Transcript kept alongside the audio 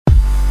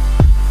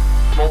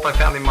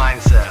Multifamily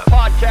Mindset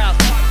podcast.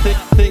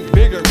 Think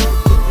bigger.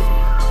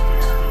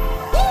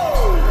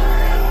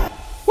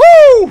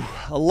 Woo!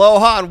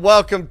 Aloha and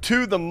welcome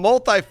to the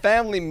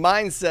Multifamily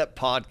Mindset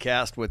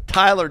podcast with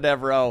Tyler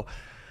Devereaux,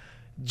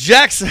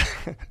 Jackson,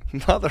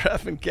 Mother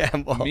effing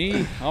Campbell.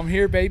 Me, I'm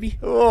here, baby.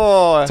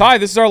 Oh, Ty,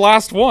 this is our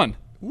last one.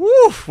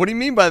 woo! What do you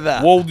mean by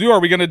that? Well, are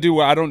we gonna do?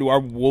 I don't know.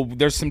 Well,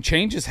 there's some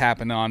changes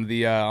happening on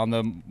the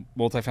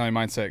Multifamily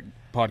Mindset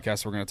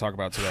podcast we're gonna talk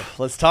about today.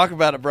 Let's talk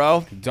about it,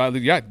 bro.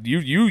 Yeah,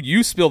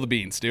 you spill the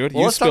beans, dude.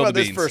 Well, You let's talk spill about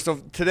the this beans. first.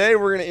 So today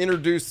we're going to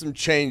introduce some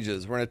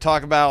changes. We're going to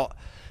talk about,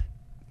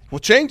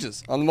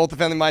 changes on the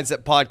Multifamily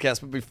Mindset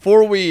podcast. But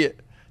before we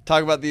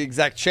talk about the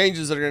exact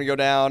changes that are going to go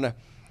down,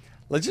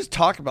 let's just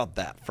talk about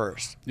that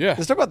first. Yeah.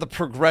 Let's talk about the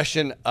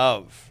progression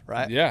of,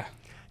 right? Yeah.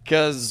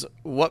 Because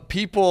what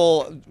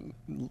people,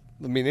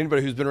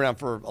 anybody who's been around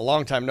for a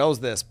long time knows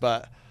this,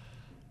 but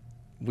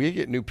we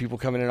get new people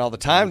coming in all the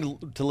time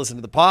to listen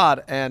to the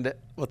pod. And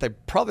what they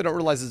probably don't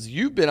realize is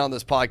you've been on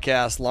this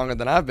podcast longer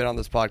than I've been on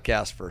this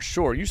podcast for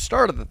sure. You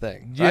started the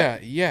thing. Yeah,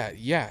 right?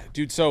 yeah,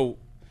 dude. So,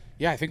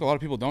 yeah, I think a lot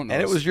of people don't know.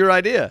 And it this. was your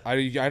idea. I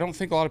don't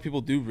think a lot of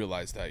people do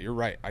realize that. You're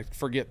right. I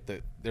forget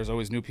that there's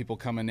always new people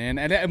coming in,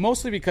 and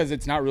mostly because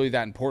it's not really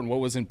that important.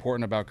 What was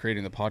important about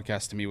creating the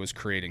podcast to me was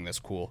creating this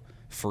cool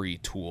free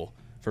tool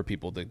for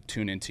people to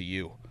tune into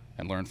you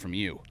and learn from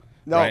you.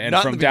 No, right? And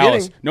not from in the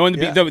Dallas. beginning.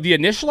 No, Yeah. the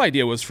initial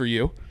idea was for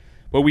you,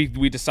 but we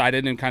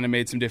decided and kind of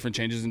made some different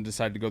changes and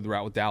decided to go the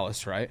route with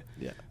Dallas, right?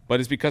 Yeah. But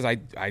it's because I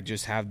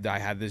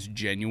had this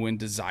genuine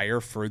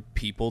desire for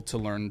people to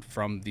learn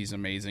from these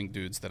amazing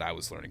dudes that I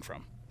was learning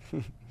from.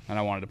 And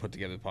I wanted to put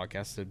together the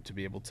podcast to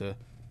be able to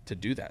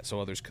do that so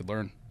others could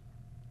learn.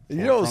 You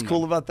know what was from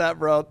cool them. about that,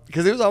 bro?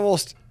 Because it was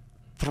almost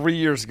 3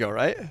 years ago,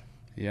 right?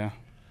 Yeah.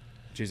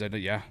 Jeez, I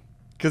did, yeah.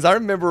 Because I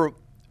remember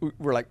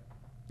you're like,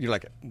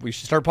 we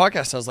should start a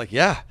podcast. I was like,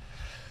 yeah.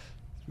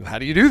 How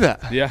do you do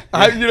that? Yeah.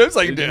 It's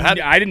like, dude,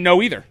 I didn't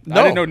know either.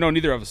 No. I didn't know. No,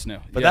 neither of us knew.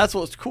 But Yeah. that's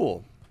what's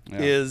cool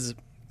is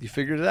you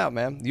figured it out,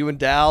 man. You and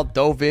Dal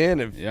dove in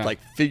and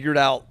figured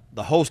out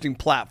the hosting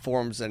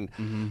platforms and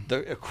the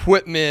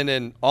equipment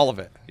and all of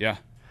it. Yeah.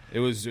 It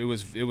was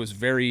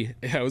very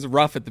it was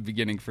rough at the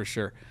beginning for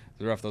sure.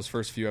 It was rough those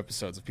first few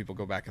episodes. If people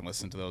go back and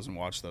listen to those and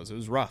watch those, it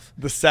was rough.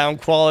 The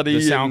sound quality.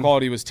 The sound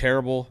quality was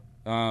terrible.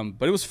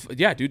 But it was,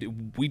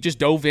 dude, we just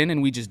dove in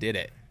and we just did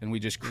it and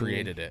we just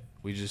created it.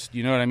 We just,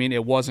 you know what I mean?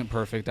 It wasn't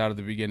perfect out of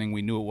the beginning.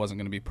 We knew it wasn't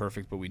going to be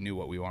perfect, but we knew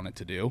what we wanted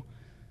to do.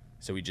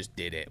 So we just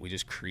did it. We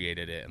just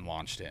created it and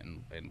launched it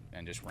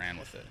and just ran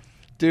with it.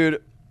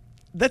 Dude,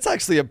 that's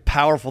actually a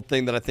powerful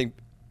thing that I think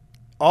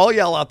all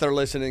y'all out there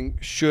listening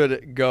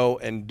should go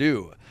and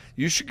do.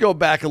 You should go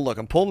back and look.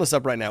 I'm pulling this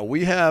up right now.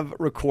 We have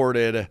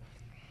recorded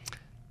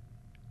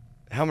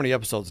how many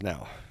episodes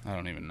now? I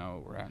don't even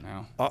know where we're at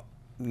now.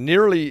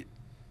 Nearly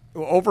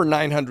over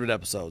 900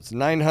 episodes.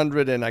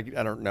 900 and I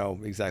don't know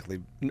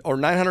exactly, or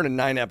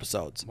 909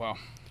 episodes. Wow.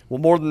 Well,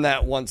 more than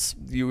that once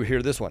you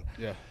hear this one.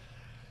 Yeah.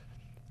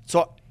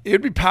 So it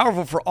would be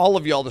powerful for all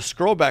of y'all to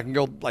scroll back and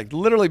go like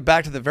literally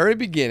back to the very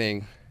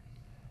beginning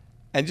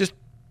and just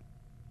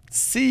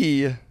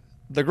see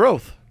the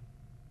growth.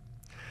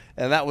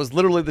 And that was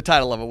literally the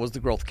title of it, was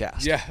the Growth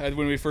Cast. Yeah,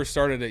 when we first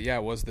started it,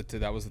 that was the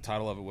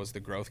title of it, was the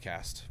Growth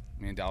Cast.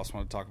 Me and Dallas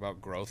wanted to talk about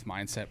growth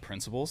mindset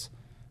principles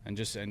and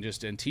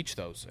teach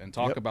those and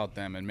talk about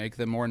them and make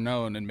them more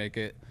known and make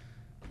it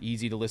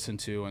easy to listen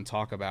to and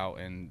talk about.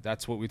 And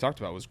that's what we talked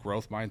about, was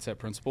growth mindset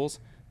principles.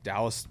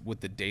 Dallas with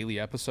the daily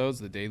episodes,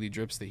 the daily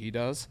drips that he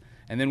does,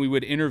 and then we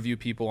would interview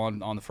people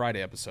on the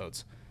Friday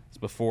episodes.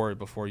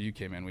 Before you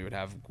came in, we would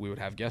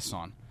have guests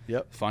on.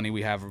 Yep. Funny,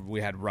 we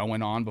had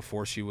Rowan on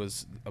before she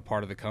was a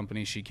part of the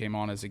company. She came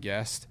on as a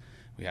guest.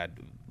 We had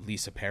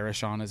Lisa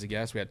Parrish on as a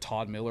guest. We had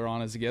Todd Miller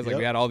on as a guest. Like,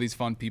 we had all these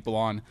fun people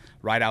on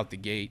right out the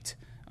gate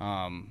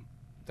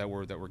that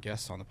were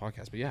guests on the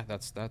podcast. But yeah,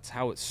 that's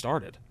how it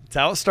started. That's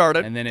how it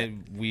started. And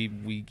then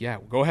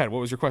go ahead. What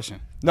was your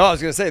question? No, I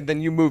was going to say,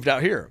 then you moved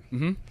out here.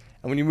 Mm-hmm. And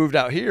when you moved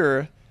out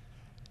here,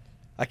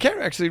 I can't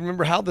actually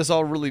remember how this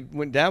all really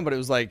went down, but it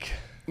was like...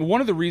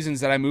 One of the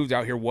reasons that I moved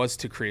out here was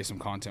to create some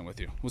content with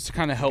you, was to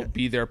kind of help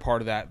be there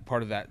part of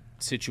that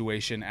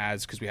situation,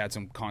 because we had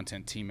some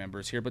content team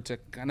members here, but to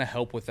kind of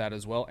help with that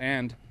as well,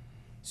 and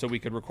so we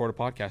could record a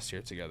podcast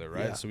here together,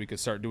 right? Yeah. So we could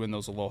start doing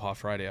those Aloha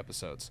Friday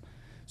episodes.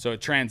 So it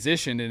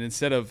transitioned, and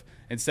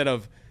instead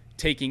of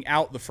taking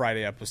out the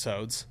Friday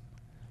episodes,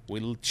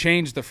 we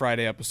changed the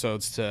Friday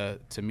episodes to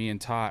me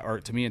and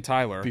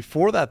Tyler.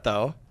 Before that,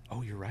 though...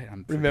 Oh, you're right.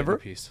 I'm Remember? a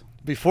piece.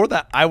 Before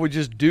that, I would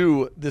just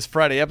do this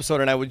Friday episode,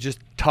 and I would just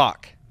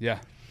talk. Yeah.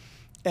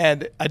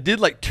 And I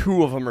did like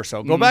 2 of them or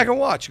so. Go back and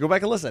watch. Go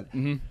back and listen.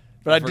 Mm-hmm.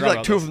 But I did forgot like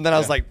about 2 of this. them. Then I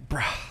was Yeah. like,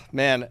 bruh,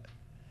 man.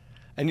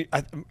 And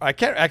I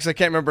can't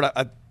remember.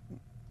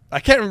 I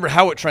can't remember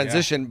how it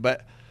transitioned,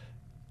 but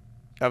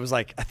I was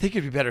like, I think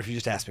it'd be better if you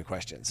just asked me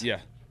questions.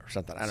 Yeah. Or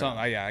something. I don't know.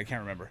 I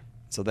can't remember.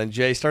 So then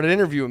Jay started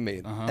interviewing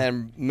me. Uh-huh.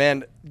 And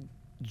man,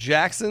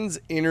 Jackson's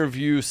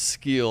interview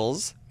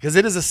skills, because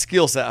it is a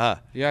skill set, huh?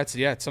 Yeah,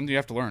 it's something you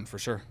have to learn for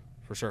sure.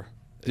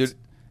 Dude,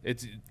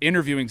 It's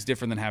interviewing's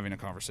different than having a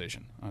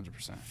conversation.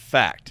 100%.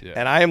 Fact. Yeah.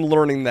 And I am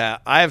learning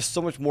that. I have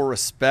so much more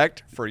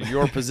respect for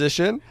your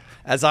position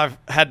as I've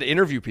had to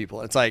interview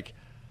people. It's like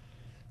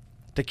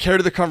to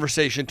carry the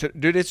conversation to,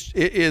 dude, it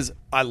is,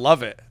 I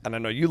love it. And I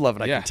know you love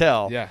it. I can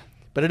tell. Yeah.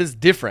 But it is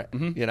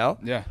different, you know?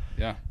 Yeah.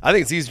 Yeah. I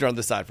think it's easier on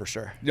this side for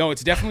sure. No,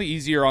 it's definitely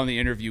easier on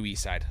the interviewee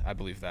side. I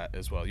believe that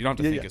as well. You don't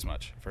have to think as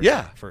much. For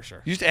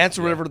sure. You just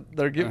answer whatever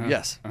they're giving.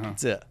 Yes.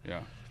 That's it.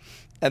 Yeah.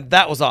 And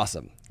that was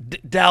awesome.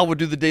 Dal would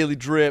do the daily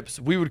drips.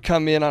 We would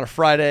come in on a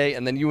Friday,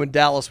 and then you and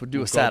Dallas would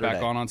do a Saturday.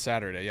 Go back on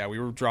Saturday. Yeah, we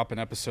were dropping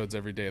episodes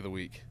every day of the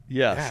week.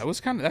 Yes. Yeah, it's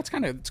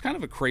kind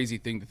of a crazy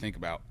thing to think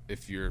about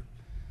if you're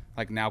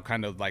like now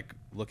kind of like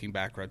looking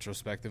back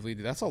retrospectively.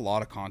 Dude, that's a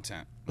lot of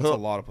content. That's a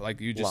lot of, like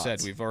you just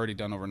said, we've already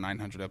done over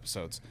 900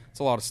 episodes. It's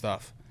a lot of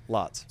stuff.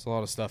 It's a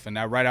lot of stuff. And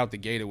now right out the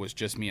gate, it was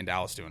just me and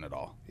Dallas doing it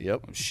all.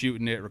 Yep. I'm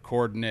shooting it,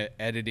 recording it,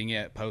 editing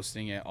it,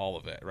 posting it, all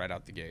of it right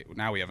out the gate.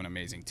 Now we have an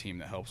amazing team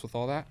that helps with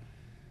all that.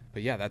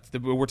 But yeah,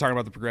 we're talking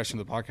about the progression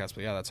of the podcast.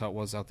 But yeah, that's how it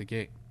was out the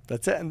gate.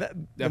 That's it. And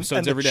the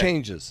episodes every day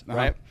changes,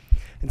 right?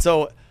 And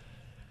so,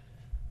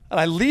 and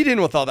I lead in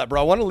with all that,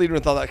 bro. I want to lead in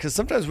with all that because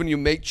sometimes when you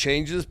make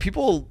changes,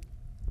 people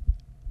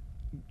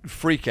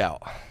freak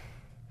out.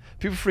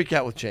 People freak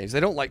out with change. They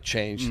don't like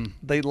change.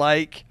 They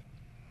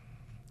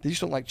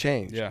just don't like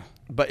change. Yeah.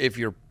 But if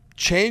your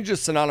change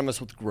is synonymous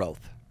with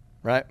growth,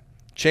 right?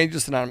 Change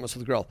is synonymous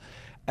with growth.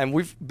 And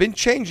we've been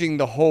changing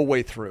the whole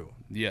way through.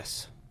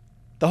 Yes.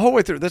 The whole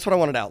way through. That's what I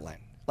wanted to outline.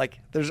 Like,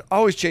 there's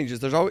always changes.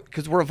 There's always,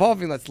 because we're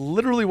evolving. That's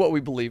literally what we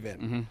believe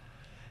in.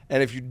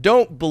 And if you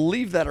don't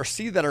believe that or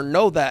see that or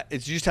know that,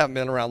 it's you just haven't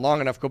been around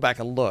long enough. Go back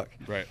and look.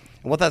 Right.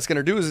 And what that's going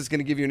to do is it's going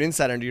to give you an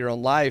insight into your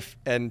own life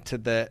and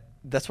to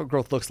that's what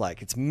growth looks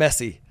like. It's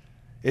messy.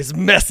 It's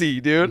messy,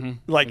 dude.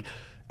 Like,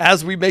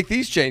 as we make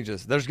these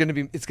changes, it's going to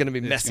be messy. It's going to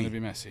be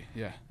messy,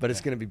 yeah. But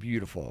it's going to be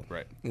beautiful.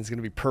 Right. It's going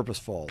to be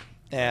purposeful.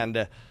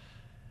 And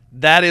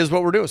that is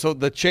what we're doing. So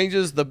the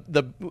changes,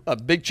 a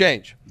big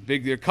change.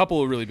 A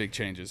couple of really big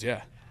changes,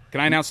 yeah.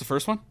 Can I announce the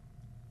first one?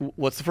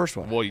 What's the first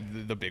one? Well,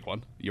 the big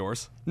one.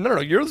 Yours.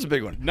 No, yours is a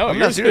big one. No, I'm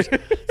yours. not serious.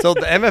 So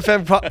the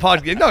MFM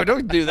podcast. No,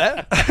 don't do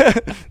that.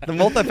 The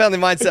Multifamily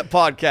Mindset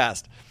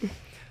podcast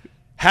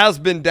has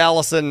been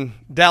Dallas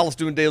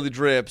doing daily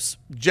drips,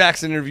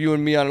 Jackson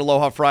interviewing me on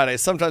Aloha Friday.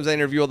 Sometimes I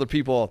interview other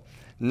people.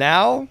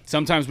 Now,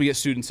 sometimes we get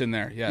students in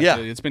there. Yeah.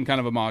 It's been kind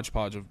of a modge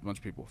podge of a bunch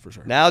of people for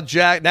sure. Now it's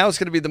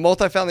going to be the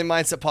Multifamily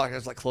Mindset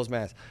podcast. Like, close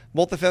my eyes.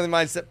 Multifamily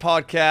Mindset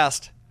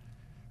podcast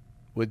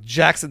with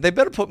Jackson. They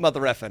better put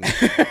Mother Effin'.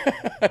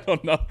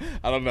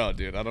 I don't know,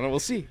 dude. I don't know. We'll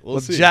see.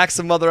 With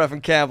Jackson Mother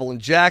Effin' Campbell. And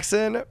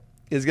Jackson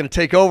is going to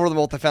take over the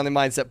Multifamily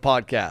Mindset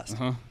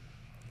podcast.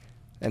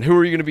 And who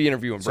are you going to be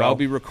interviewing, bro? So I'll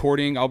be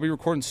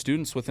recording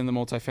students within the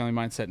Multifamily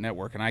Mindset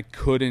Network, and I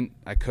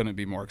couldn't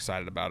be more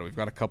excited about it. We've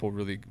got a couple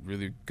really,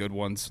 really good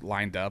ones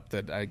lined up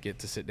that I get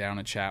to sit down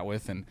and chat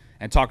with and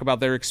talk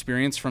about their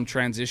experience from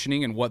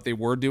transitioning and what they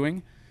were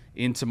doing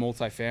into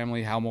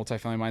multifamily, how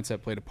Multifamily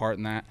Mindset played a part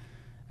in that,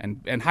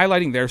 and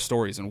highlighting their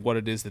stories and what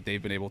it is that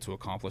they've been able to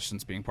accomplish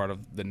since being part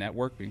of the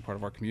network, being part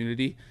of our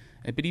community,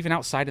 but even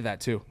outside of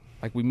that too.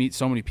 Like, we meet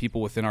so many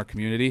people within our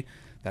community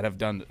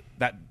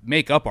that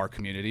make up our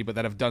community, but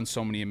that have done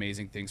so many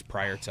amazing things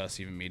prior to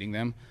us even meeting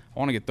them. I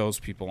want to get those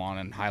people on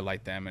and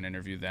highlight them and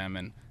interview them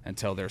and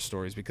tell their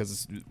stories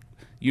because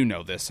you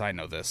know this, I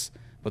know this,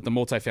 but the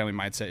Multifamily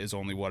Mindset is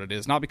only what it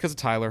is, not because of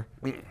Tyler,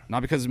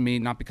 not because of me,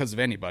 not because of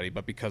anybody,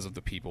 but because of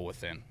the people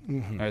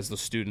within. As the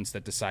students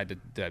that decide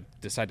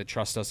to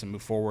trust us and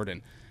move forward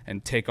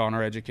and take on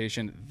our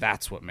education,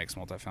 that's what makes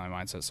Multifamily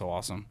Mindset so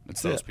awesome.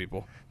 It's those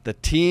people. The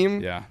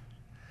team. Yeah.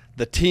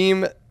 The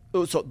team.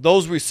 So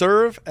those we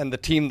serve and the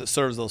team that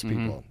serves those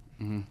people.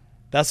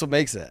 That's what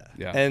makes it.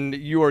 Yeah. And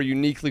you are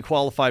uniquely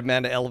qualified,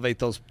 man, to elevate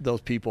those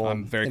people.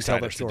 I'm very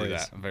excited to do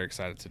that. I'm very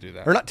excited to do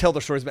that. Or not tell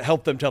their stories, but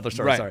help them tell their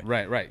stories.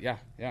 Right.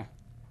 Yeah.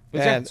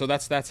 But so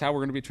that's how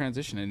we're going to be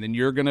transitioning. And then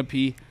you're going to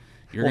be.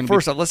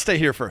 First off, let's stay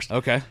here first.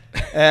 Okay.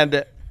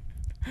 And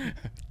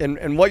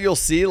what you'll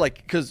see, like,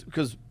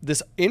 because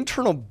this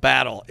internal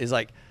battle is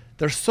like,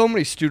 there's so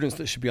many students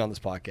that should be on this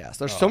podcast.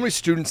 There's so many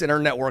students in our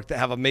network that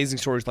have amazing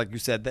stories, like you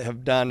said, that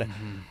have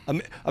done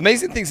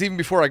amazing things even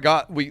before they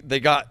got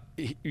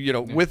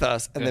with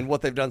us, and then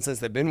what they've done since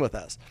they've been with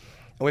us.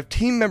 And we have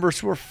team members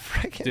who are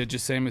freaking did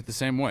just same the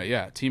same way.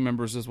 Yeah, team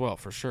members as well,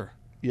 for sure.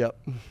 Yep.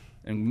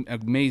 And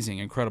amazing,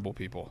 incredible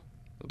people.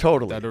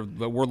 Totally.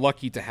 That we're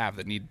lucky to have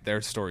that need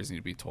their stories need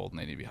to be told and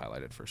they need to be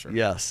highlighted for sure.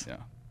 Yes. Yeah.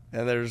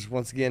 And there's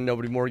once again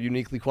nobody more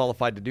uniquely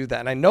qualified to do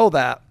that, and I know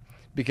that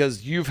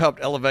because you've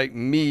helped elevate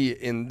me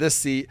in this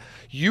seat.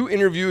 You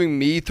interviewing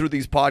me through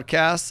these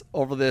podcasts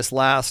over this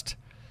last,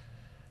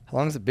 how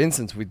long has it been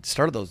since we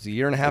started those? A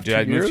year and a half, 2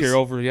 years? I moved here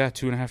over,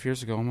 2.5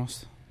 years ago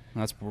almost.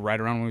 And that's right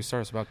around when we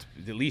started. It's about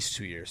at least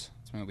 2 years.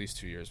 It's been at least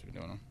 2 years we've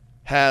been doing them.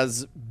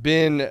 Has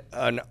been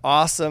an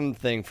awesome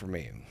thing for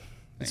me.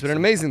 It's been an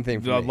amazing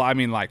thing for me. I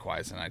mean,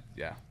 likewise. And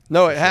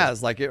No, it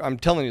has. Like, I'm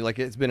telling you, like,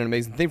 it's been an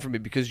amazing thing for me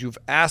because you've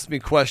asked me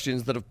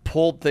questions that have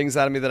pulled things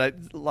out of me that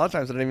a lot of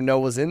times I didn't even know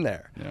was in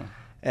there. Yeah.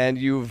 And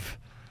you've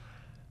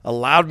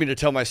allowed me to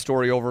tell my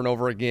story over and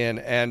over again,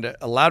 and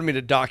allowed me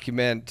to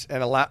document,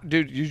 and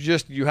dude,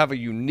 you have a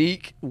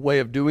unique way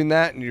of doing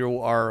that, and you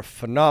are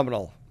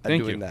phenomenal at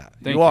doing that.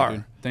 Thank you are.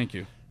 Dude. Thank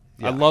you.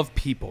 Yeah. I love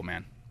people,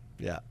 man.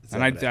 Yeah.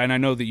 And I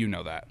know that you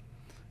know that.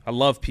 I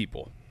love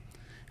people.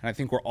 And I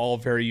think we're all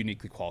very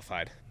uniquely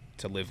qualified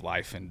to live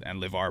life and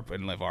live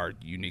our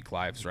unique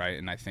lives, right?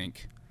 And I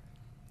think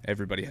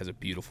everybody has a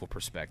beautiful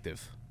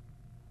perspective.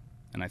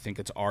 And I think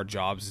it's our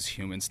jobs as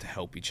humans to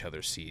help each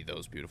other see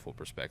those beautiful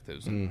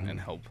perspectives and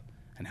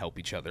help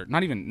each other.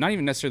 Not even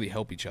necessarily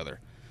help each other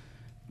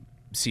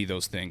see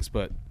those things,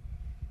 but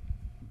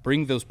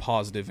bring those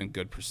positive and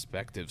good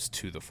perspectives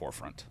to the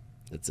forefront.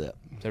 That's it.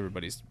 It's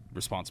everybody's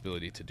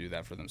responsibility to do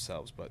that for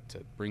themselves, but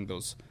to bring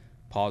those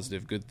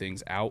positive, good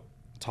things out,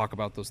 talk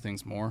about those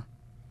things more,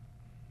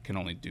 can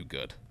only do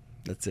good.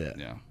 That's it.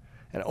 Yeah.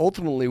 And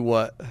ultimately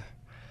what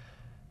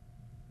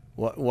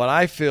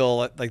I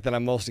feel like that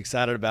I'm most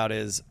excited about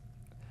is,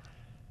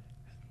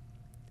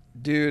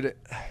 dude,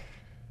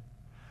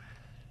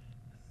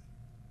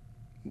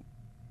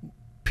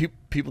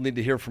 people need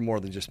to hear from more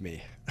than just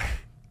me.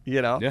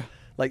 You know? Yeah.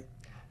 Like,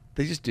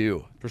 they just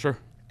do. For sure.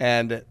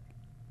 And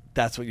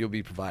that's what you'll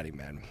be providing,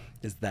 man,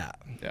 is that.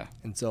 Yeah.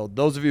 And so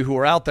those of you who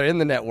are out there in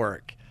the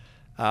network,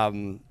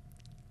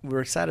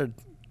 we're excited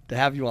to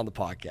have you on the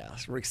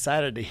podcast. We're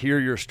excited to hear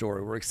your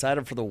story. We're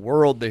excited for the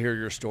world to hear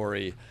your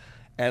story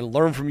and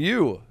learn from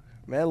you,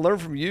 man. Learn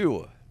from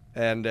you.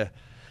 And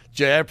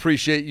Jay, I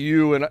appreciate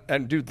you,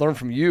 and dude, learn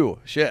from you.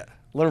 Shit,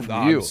 learn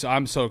from you.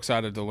 I'm so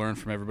excited to learn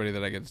from everybody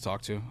that I get to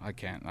talk to. I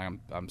can't.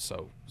 I'm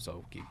so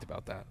geeked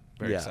about that.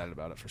 Very excited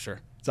about it for sure.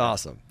 It's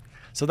awesome.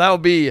 So that will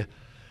be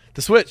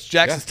the switch.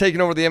 Jackson's taking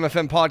over the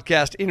MFM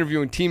podcast,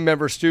 interviewing team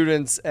members,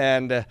 students,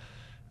 and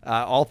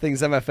all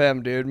things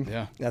MFM, dude.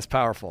 Yeah. That's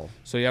powerful.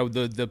 So, yeah,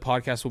 the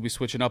podcast will be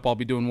switching up. I'll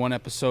be doing one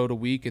episode a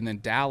week, and then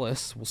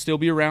Dallas will still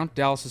be around.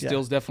 Dallas is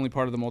still definitely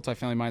part of the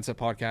Multifamily Mindset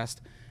podcast,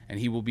 and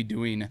he will be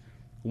doing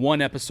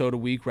one episode a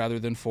week rather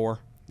than 4.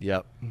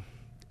 Yep.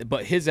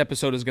 But his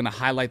episode is going to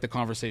highlight the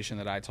conversation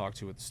that I talked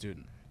to with the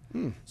student. So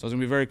it's going to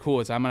be very cool.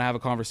 I'm going to have a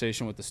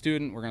conversation with the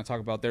student. We're going to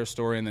talk about their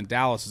story, and then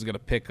Dallas is going to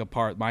pick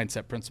apart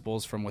mindset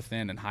principles from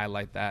within and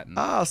highlight that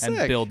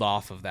and build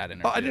off of that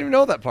interview. Oh, I didn't even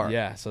know that part.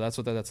 Yeah, so that's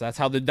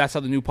how the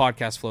new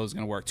podcast flow is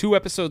going to work. 2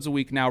 episodes a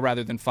week now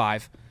rather than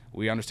 5.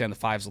 We understand the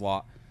 5's a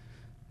lot,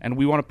 and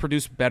we want to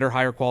produce better,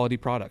 higher quality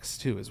products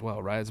too as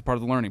well, right? As a part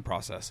of the learning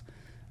process.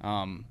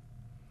 And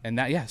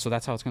so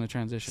that's how it's going to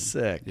transition.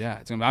 Sick.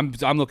 Yeah,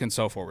 I'm looking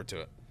so forward to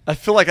it. I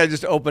feel like I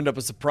just opened up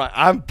a surprise.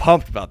 I'm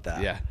pumped about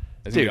that. Yeah.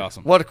 It's dude, gonna be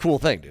awesome. What a cool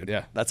thing, dude.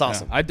 Yeah. That's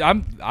awesome.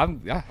 Yeah.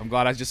 I'm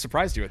glad I just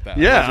surprised you with that.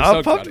 Yeah, I'm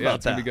it's pumped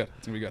about gonna that. be good.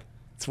 It's gonna be good.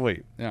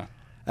 Sweet. Yeah.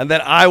 And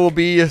then I will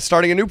be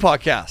starting a new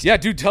podcast. Yeah,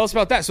 dude, tell us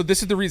about that. So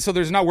this is the reason.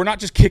 So we're not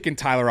just kicking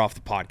Tyler off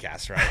the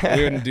podcast, right?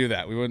 We wouldn't do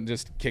that. We wouldn't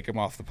just kick him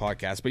off the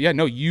podcast. But yeah,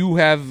 no, you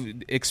have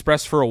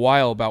expressed for a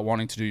while about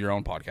wanting to do your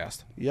own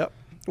podcast. Yep.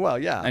 Well,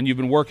 yeah. And you've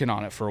been working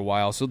on it for a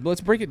while. So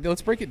let's break it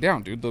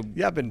down, dude.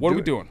 What are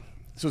we doing?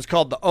 So it's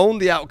called the Own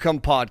the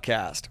Outcome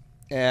podcast.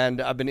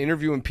 And I've been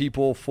interviewing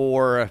people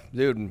for,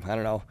 dude, I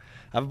don't know.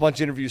 I have a bunch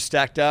of interviews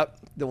stacked up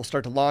that will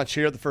start to launch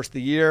here the first of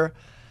the year.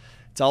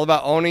 It's all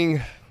about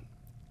owning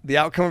the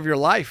outcome of your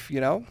life,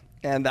 you know?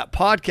 And that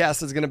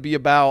podcast is going to be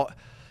about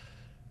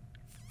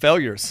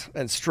failures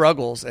and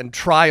struggles and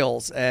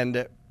trials,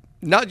 and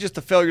not just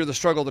the failure, the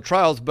struggle, the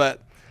trials,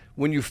 but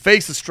when you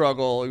face a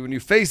struggle, when you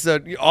face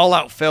an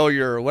all-out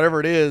failure or whatever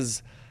it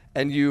is,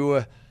 and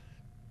you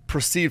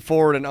proceed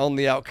forward and own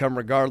the outcome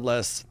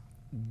regardless,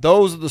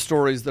 those are the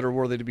stories that are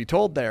worthy to be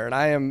told there. And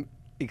I am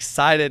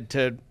excited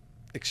to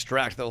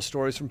extract those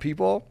stories from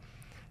people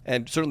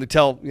and certainly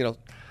tell,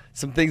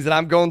 some things that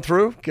I'm going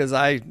through, because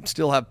I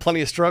still have plenty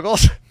of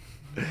struggles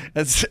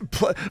and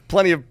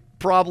plenty of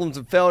problems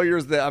and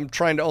failures that I'm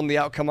trying to own the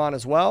outcome on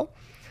as well.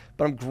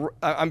 But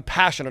I'm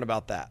passionate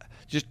about that.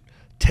 Just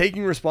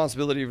taking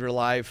responsibility of your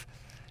life.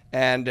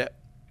 And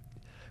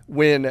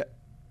when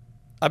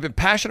I've been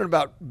passionate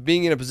about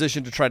being in a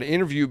position to try to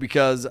interview,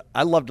 because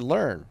I love to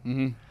learn.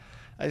 Mm-hmm.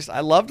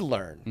 I love to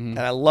learn, and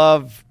I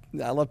love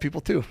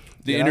people too.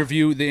 The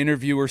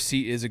interviewer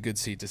seat is a good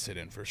seat to sit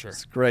in for sure.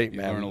 It's great, you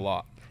man. Learn a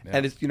lot,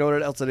 and you know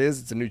what else it is?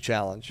 It's a new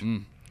challenge,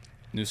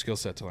 new skill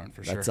set to learn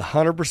for sure. That's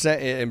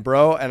 100%. And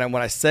bro, and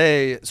when I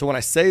say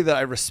that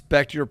I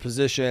respect your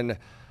position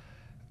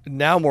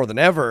now more than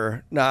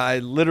ever, I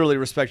literally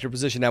respect your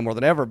position now more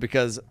than ever,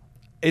 because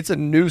it's a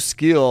new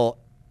skill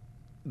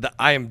that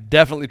I am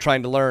definitely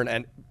trying to learn.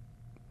 And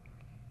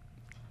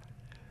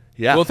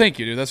yeah. Well, thank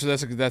you, dude.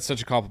 That's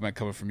such a compliment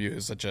coming from you.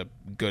 Who's such a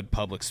good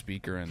public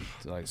speaker and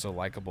so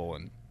likable,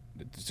 and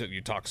you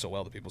talk so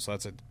well to people. So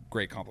that's a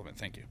great compliment.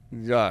 Thank you.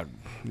 God,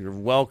 you're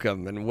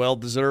welcome, and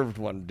well-deserved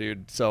one,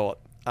 dude. So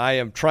I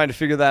am trying to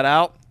figure that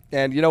out.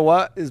 And you know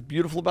what is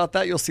beautiful about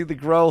that? You'll see the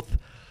growth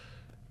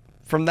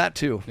from that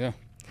too. Yeah.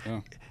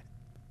 And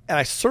I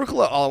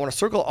want to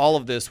circle all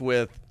of this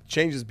with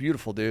change is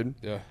beautiful, dude.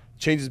 Yeah.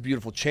 Change is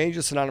beautiful. Change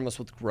is synonymous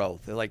with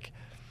growth.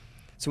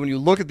 So when you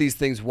look at these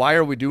things, why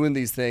are we doing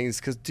these things?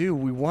 Because, dude,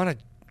 we want to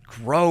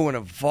grow and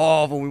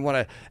evolve, and we want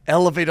to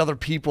elevate other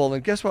people.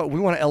 And guess what? We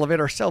want to elevate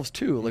ourselves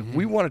too. Like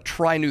we want to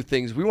try new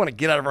things. We want to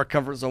get out of our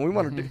comfort zone. We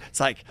want to do. It's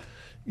like,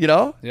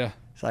 Yeah.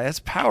 It's like that's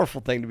a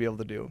powerful thing to be able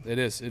to do. It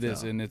is,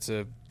 and it's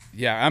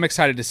I'm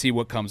excited to see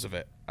what comes of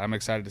it.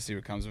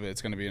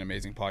 It's going to be an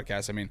amazing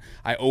podcast. I mean,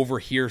 I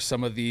overhear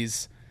some of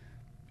these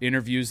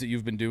interviews that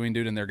you've been doing,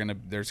 dude, and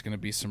there's gonna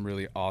be some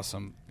really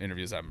awesome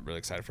interviews. I'm really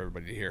excited for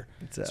everybody to hear.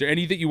 Is there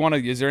any that you want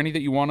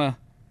to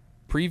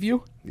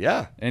preview?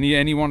 Yeah. Any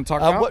you want to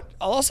talk about?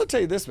 I'll also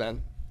tell you this,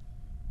 man.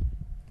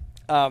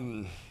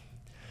 I'm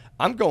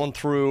going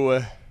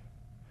through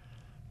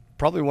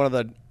probably one of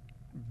the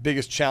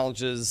biggest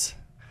challenges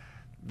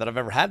that I've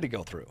ever had to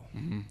go through.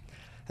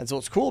 And so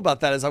what's cool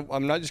about that is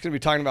I'm not just going to be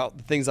talking about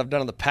the things I've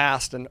done in the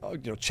past and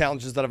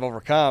challenges that I've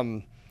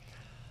overcome.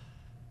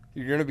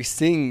 You're going to be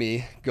seeing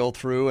me go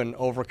through and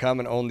overcome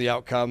and own the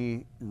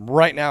outcome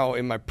right now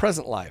in my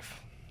present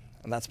life.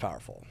 And that's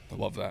powerful. I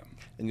love that.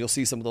 And you'll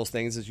see some of those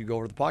things as you go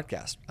over the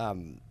podcast.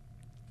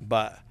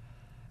 But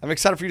I'm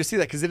excited for you to see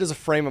that because it is a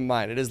frame of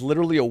mind. It is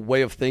literally a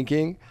way of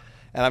thinking.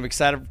 And I'm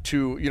excited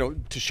to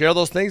share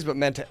those things, but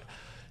man,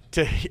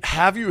 to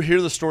have you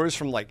hear the stories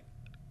from like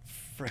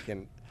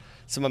freaking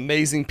some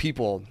amazing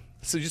people.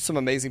 So just some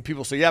amazing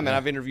people. So yeah, man,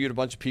 I've interviewed a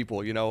bunch of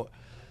people,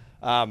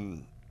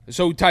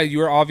 So Ty,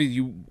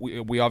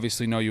 we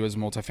obviously know you as a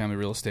multifamily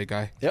real estate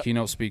guy, Yep.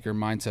 keynote speaker.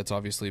 Mindset's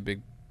obviously a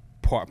big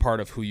part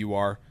of who you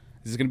are.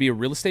 Is this going to be a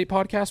real estate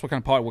podcast? What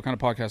kind of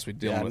podcast are we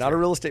dealing with? Not here? a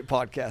real estate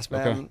podcast,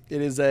 man.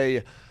 Okay. It's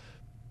a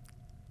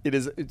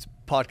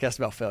podcast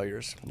about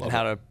failures and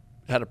how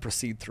to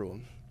proceed through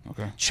them.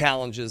 Okay.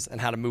 Challenges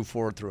and how to move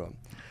forward through them.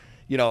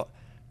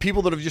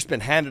 People that have just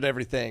been handed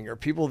everything, or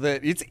people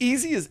that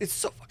it's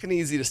so fucking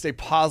easy to stay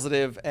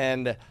positive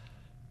and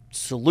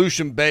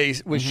solution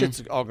based when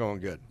shit's all going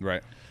good.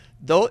 Right.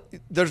 Though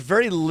there's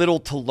very little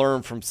to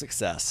learn from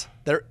success.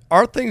 There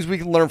are things we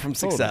can learn from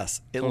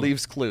success. It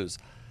leaves clues.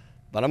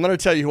 But I'm going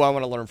to tell you who I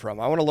want to learn from.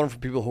 I want to learn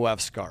from people who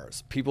have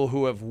scars, people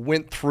who have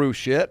went through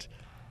shit,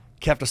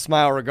 kept a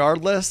smile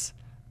regardless,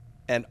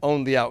 and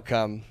owned the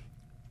outcome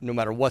no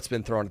matter what's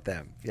been thrown at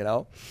them.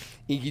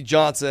 Inky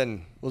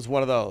Johnson was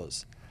one of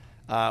those.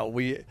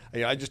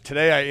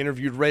 Today I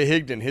interviewed Ray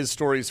Higdon. His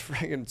story is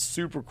freaking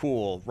super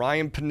cool.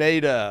 Ryan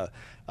Pineda,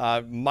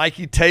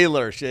 Mikey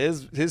Taylor,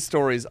 his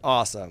story is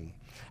awesome.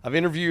 I've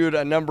interviewed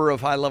a number of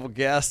high-level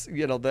guests,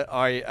 that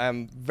I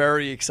am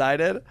very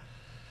excited.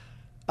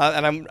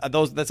 And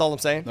that's all I'm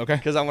saying. Okay.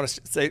 Because I want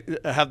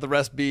to have the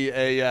rest be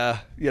a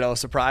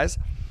surprise.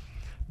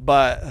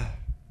 But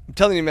I'm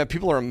telling you, man,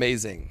 people are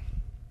amazing.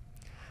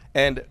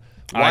 And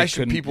why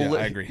should people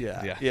I agree.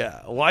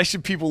 Yeah. Why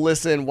should people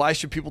listen? Why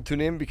should people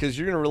tune in? Because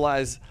you're going to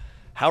realize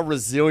how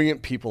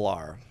resilient people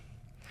are.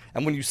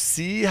 And when you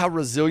see how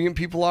resilient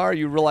people are,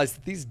 you realize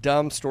that these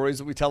dumb stories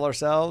that we tell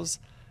ourselves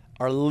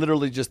are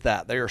literally just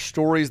that. They are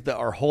stories that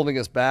are holding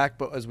us back.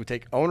 But as we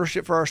take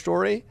ownership for our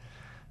story,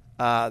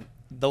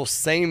 those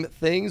same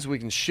things, we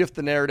can shift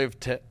the narrative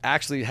to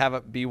actually have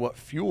it be what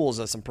fuels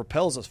us and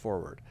propels us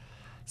forward.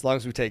 As long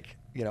as we take,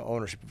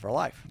 ownership of our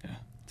life. Yeah.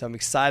 So I'm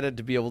excited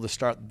to be able to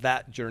start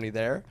that journey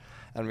there.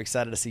 And I'm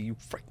excited to see you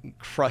freaking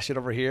crush it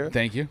over here.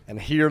 Thank you. And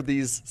hear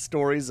these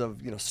stories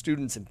of,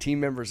 students and team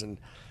members and,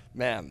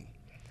 man,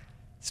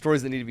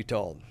 stories that need to be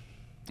told.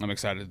 I'm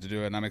excited to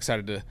do it, and I'm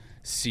excited to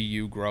see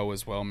you grow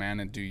as well, man,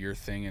 and do your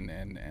thing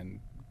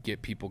and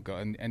get people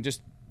going and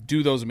just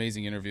do those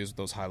amazing interviews with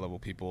those high-level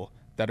people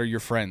that are your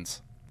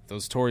friends.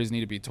 Those stories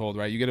need to be told,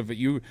 right? I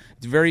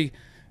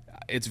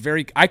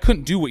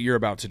couldn't do what you're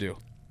about to do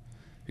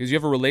because you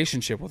have a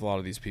relationship with a lot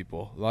of these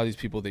people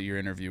that you're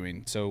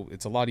interviewing. So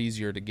it's a lot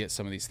easier to get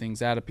some of these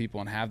things out of people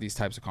and have these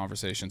types of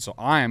conversations. So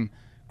I'm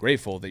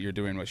grateful that you're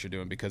doing what you're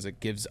doing because it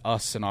gives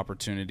us an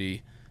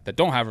opportunity that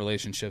don't have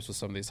relationships with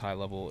some of these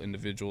high-level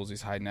individuals,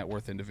 these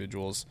high-net-worth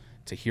individuals,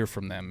 to hear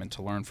from them and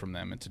to learn from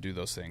them and to do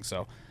those things.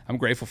 So I'm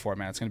grateful for it,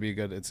 man. It's going to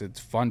be it's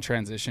fun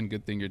transition,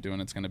 good thing you're doing.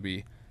 It's going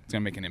to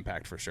make an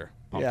impact for sure.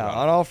 On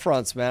all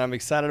fronts, man. I'm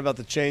excited about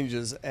the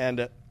changes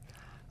and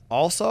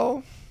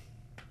also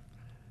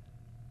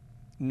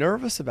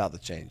nervous about the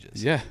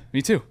changes. Yeah,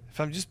 me too.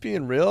 If I'm just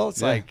being real,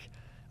 it's like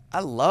I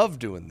love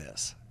doing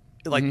this.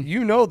 Like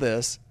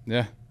this.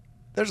 Yeah.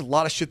 There's a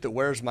lot of shit that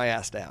wears my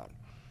ass down.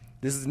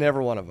 This is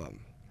never one of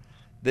them.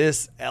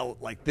 This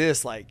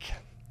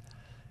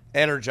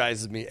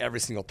energizes me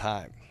every single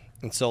time.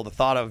 And so the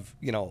thought of,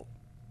 I'm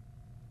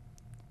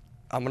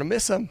going to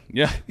miss him.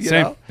 Yeah. You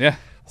Same. know? Yeah.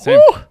 Same.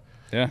 Woo!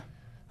 Yeah.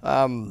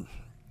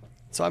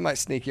 So I might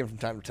sneak in from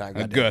time to time.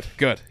 Good.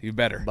 You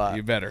better. But,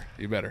 you better.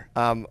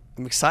 I'm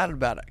excited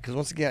about it because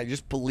once again, I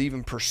just believe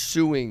in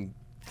pursuing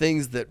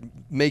things that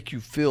make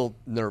you feel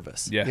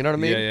nervous. Yeah. You know what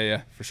I mean?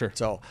 Yeah. For sure.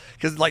 So,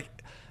 because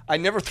I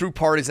never threw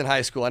parties in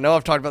high school. I know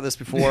I've talked about this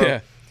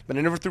before, but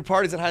I never threw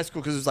parties in high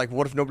school because it's like,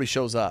 what if nobody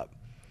shows up?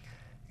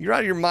 You're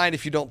out of your mind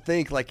if you don't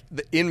think.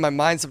 In my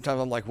mind,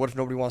 sometimes I'm like, what if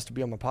nobody wants to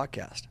be on my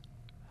podcast?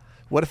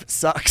 What if it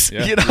sucks?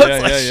 Yeah.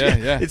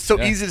 It's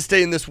so easy to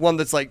stay in this one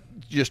that's like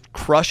just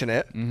crushing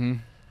it. Mm-hmm.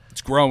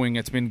 It's growing.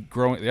 It's been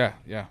growing. Yeah.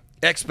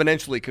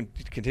 Exponentially,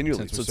 continually.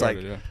 Since So we it's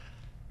started, like,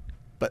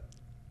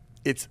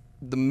 it's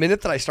the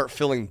minute that I start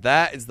feeling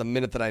that is the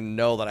minute that I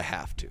know that I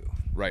have to.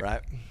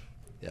 Right.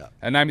 Yeah.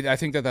 And I mean, I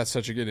think that that's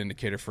such a good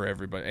indicator for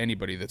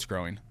anybody that's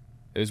growing,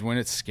 is when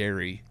it's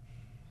scary.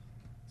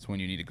 It's when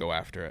you need to go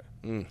after it.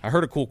 I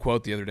heard a cool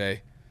quote the other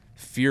day.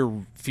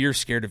 Fear's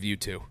scared of you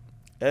too.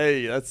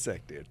 Hey, that's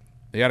sick, dude.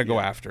 You got to go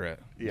after it.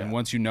 Yeah. And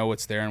once you know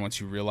it's there and once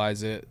you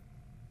realize it,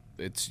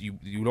 it's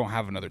you don't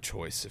have another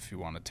choice if you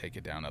want to take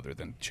it down other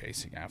than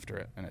chasing after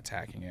it and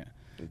attacking it.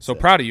 So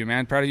proud of you,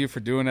 man. Proud of you for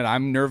doing it.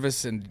 I'm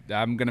nervous and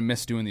I'm going to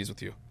miss doing these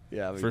with you.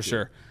 Yeah, for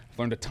sure. I've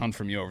learned a ton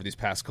from you over these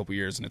past couple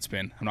years, and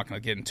I'm not going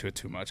to get into it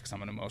too much because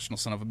I'm an emotional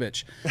son of a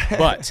bitch.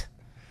 But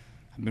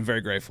I've been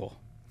very grateful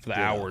for the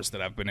hours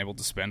that I've been able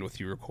to spend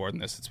with you recording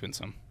this. It's been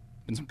some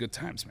good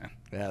times, man.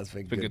 Yeah, it's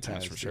been good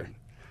times for sure. Dude.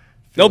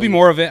 There'll be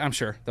more of it, I'm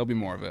sure. There'll be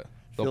more of it.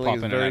 They'll pop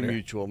in and out very here.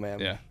 mutual, man.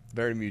 Yeah.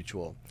 Very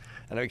mutual.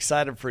 And I'm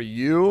excited for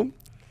you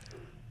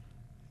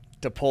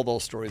to pull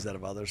those stories out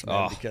of others,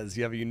 man, because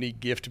you have a unique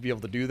gift to be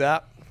able to do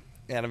that.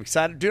 And I'm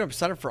excited, dude. I'm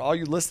excited for all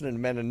you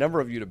listening, man. A number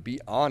of you to be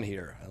on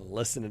here and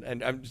listen.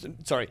 And I'm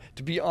sorry,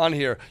 to be on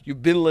here.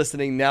 You've been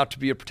listening now to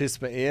be a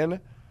participant in.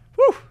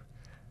 Whew.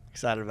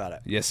 Excited about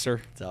it. Yes,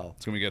 sir. So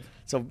it's going to be good.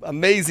 So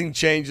amazing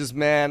changes,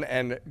 man,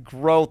 and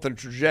growth and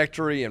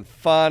trajectory and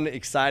fun,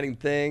 exciting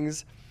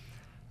things.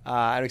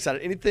 I'm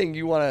excited. Anything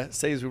you want to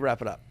say as we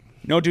wrap it up?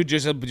 No, dude,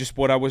 just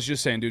what I was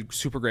just saying, dude.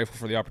 Super grateful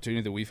for the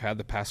opportunity that we've had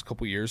the past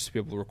couple years to be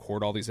able to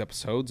record all these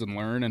episodes and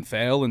learn and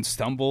fail and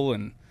stumble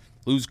and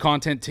lose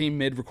content team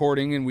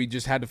mid-recording, and we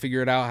just had to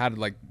figure it out how to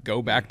like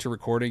go back to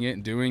recording it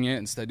and doing it.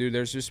 Instead, dude,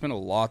 there's just been a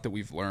lot that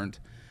we've learned,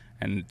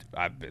 and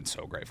I've been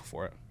so grateful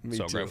for it. Me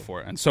so too. grateful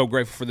for it, and so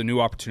grateful for the new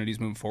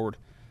opportunities moving forward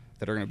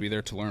that are going to be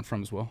there to learn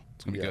from as well.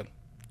 It's going to be good.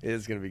 It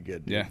is going to be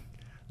good, dude. Yeah.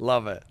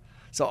 Love it.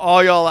 So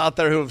all y'all out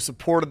there who have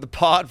supported the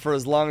pod for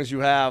as long as you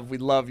have, we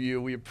love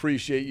you. We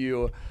appreciate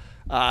you.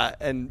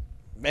 And,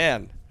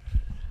 man,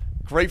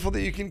 grateful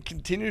that you can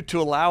continue to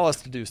allow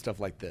us to do stuff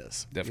like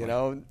this. Definitely. You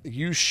know,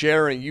 you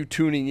sharing, you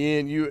tuning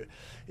in,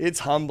 it's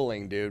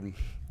humbling, dude.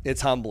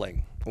 It's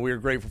humbling. We are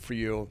grateful for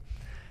you.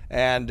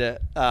 And,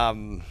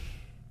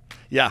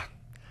 yeah,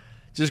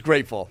 just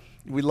grateful.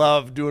 We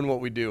love doing what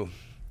we do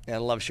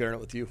and love sharing it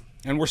with you.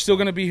 And we're still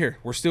going to be here.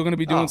 We're still going to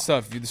be doing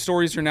stuff. The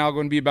stories are now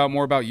going to be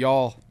more about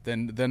y'all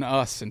than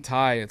us and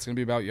Ty. It's going to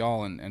be about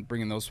y'all and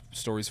bringing those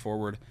stories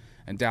forward.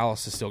 And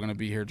Dallas is still going to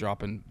be here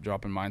dropping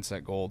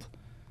mindset gold.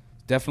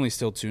 Definitely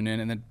still tune in,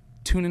 and then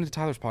tune into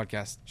Tyler's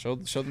podcast. Show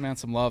the man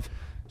some love.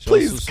 Show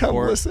us some Please come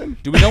support. listen.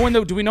 Do we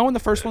know when the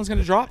first one's going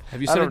to drop?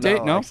 Have you set I a don't date?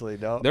 know, No, actually,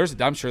 no.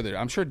 I'm sure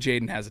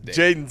Jaden has a date.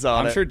 Jaden's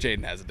on it. I'm sure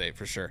Jaden has a date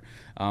for sure.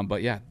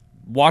 But yeah,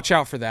 watch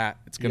out for that.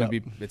 It's gonna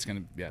be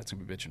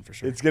bitching for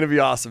sure. It's gonna be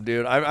awesome,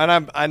 dude.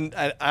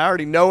 I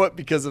already know it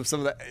because of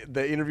some of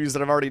the interviews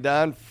that I've already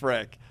done.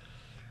 Frick,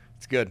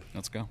 it's good.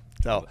 Let's go.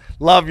 So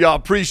love y'all,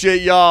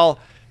 appreciate y'all.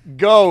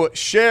 Go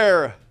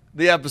share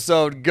the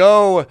episode.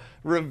 Go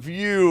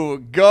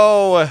review.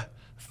 Go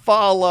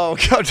follow.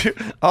 Go do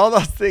all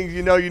those things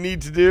you know you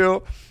need to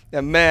do.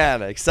 And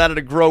man, excited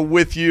to grow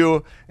with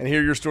you and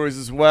hear your stories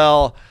as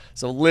well.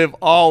 So live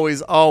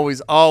always,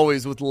 always,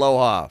 always with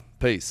aloha.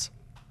 Peace.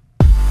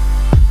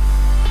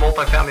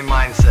 Multifamily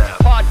Mindset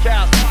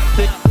Podcast.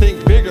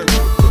 Think bigger.